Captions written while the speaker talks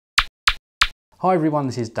Hi everyone,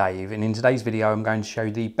 this is Dave, and in today's video I'm going to show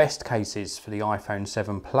you the best cases for the iPhone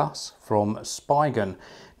 7 Plus from Spigen.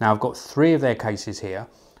 Now I've got 3 of their cases here.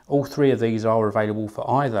 All 3 of these are available for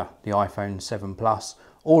either the iPhone 7 Plus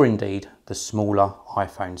or indeed the smaller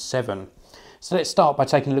iPhone 7. So let's start by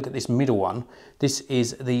taking a look at this middle one. This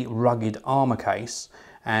is the Rugged Armor case,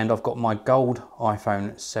 and I've got my gold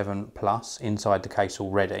iPhone 7 Plus inside the case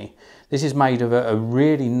already. This is made of a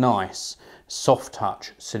really nice soft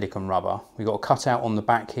touch silicone rubber. We've got a cutout on the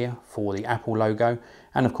back here for the Apple logo,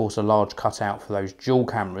 and of course a large cutout for those dual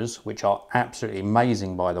cameras, which are absolutely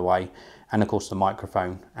amazing by the way, and of course the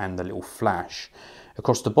microphone and the little flash.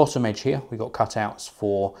 Across the bottom edge here we've got cutouts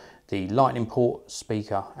for the lightning port,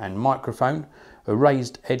 speaker and microphone, a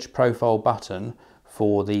raised edge profile button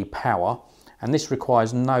for the power, and this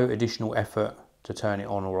requires no additional effort to turn it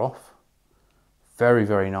on or off.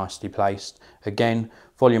 Very nicely placed. Again,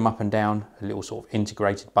 volume up and down, a little sort of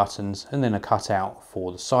integrated buttons, and then a cutout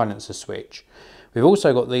for the silencer switch. We've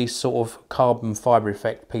also got these sort of carbon fibre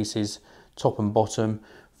effect pieces top and bottom.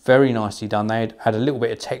 Very nicely done. They add a little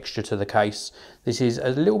bit of texture to the case. This is a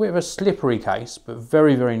little bit of a slippery case, but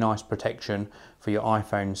very nice protection for your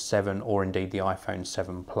iPhone 7 or indeed the iPhone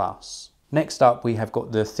 7 Plus. Next up we have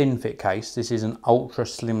got the Thin Fit case. This is an ultra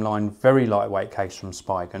slimline, very lightweight case from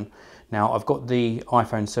Spigen. Now I've got the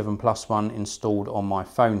iPhone 7 Plus one installed on my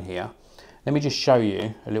phone here. Let me just show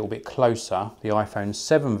you a little bit closer the iPhone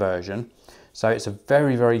 7 version. So it's a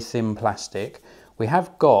very thin plastic. We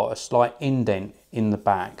have got a slight indent in the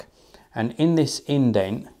back, and in this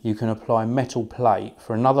indent you can apply metal plate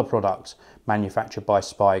for another product manufactured by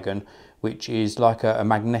Spigen, which is like a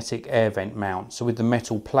magnetic air vent mount. So with the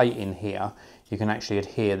metal plate in here you can actually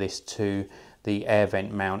adhere this to the air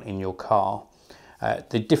vent mount in your car.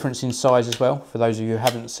 The difference in size as well, for those of you who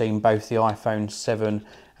haven't seen both the iPhone 7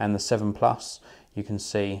 and the 7 Plus, you can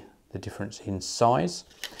see the difference in size.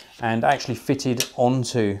 And actually fitted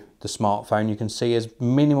onto the smartphone, you can see there's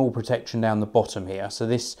minimal protection down the bottom here. So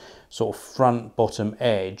this sort of front bottom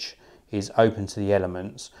edge is open to the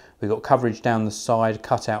elements. We've got coverage down the side,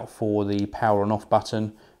 cut out for the power on off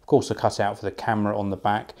button, of course a cutout for the camera on the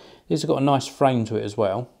back. This has got a nice frame to it as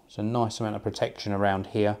well. So a nice amount of protection around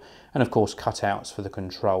here, and of course cutouts for the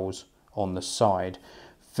controls on the side.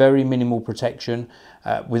 Very minimal protection.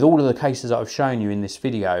 With all of the cases that I've shown you in this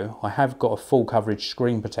video, I have got a full coverage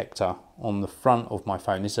screen protector on the front of my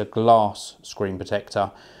phone. This is a glass screen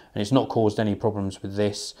protector, and it's not caused any problems with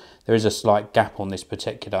this. There is a slight gap on this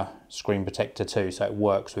particular screen protector too, so it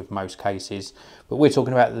works with most cases. But we're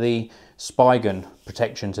talking about the Spigen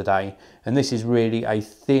protection today, and this is really a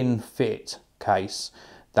thin fit case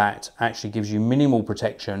that actually gives you minimal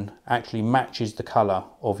protection, actually matches the colour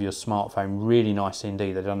of your smartphone really nice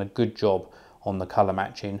indeed. They've done a good job on the colour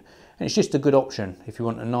matching, and it's just a good option if you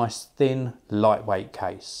want a nice thin lightweight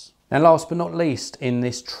case. Now last but not least in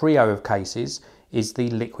this trio of cases is the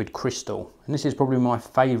Liquid Crystal, and this is probably my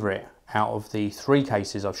favourite out of the 3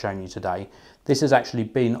 cases I've shown you today. This has actually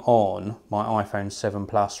been on my iPhone 7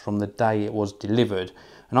 Plus from the day it was delivered,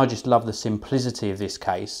 and I just love the simplicity of this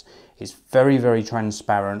case. It's very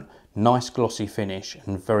transparent, nice glossy finish,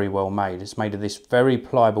 and very well made. It's made of this very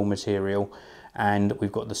pliable material, and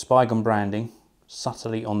we've got the Spigen branding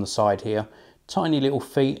subtly on the side here. Tiny little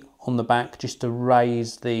feet on the back just to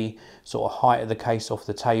raise the sort of height of the case off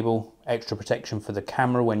the table. Extra protection for the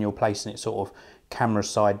camera when you're placing it sort of camera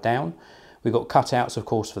side down. We've got cutouts of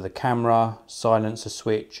course for the camera, silencer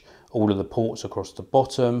switch, all of the ports across the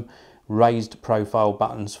bottom, raised profile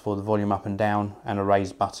buttons for the volume up and down, and a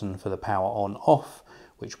raised button for the power on off,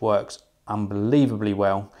 which works unbelievably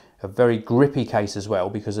well. A very grippy case as well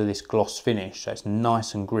because of this gloss finish, so it's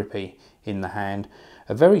nice and grippy in the hand.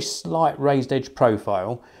 A very slight raised edge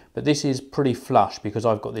profile, but this is pretty flush because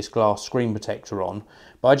I've got this glass screen protector on.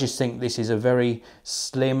 But I just think this is a very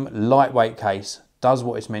slim, lightweight case, does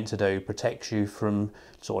what it's meant to do, protects you from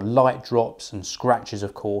sort of light drops and scratches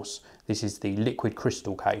of course. This is the Liquid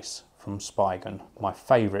Crystal case from Spigen, my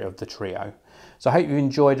favourite of the trio. So I hope you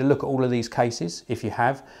enjoyed a look at all of these cases. If you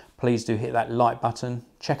have, please do hit that like button,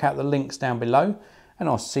 check out the links down below, and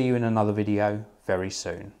I'll see you in another video very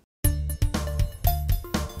soon.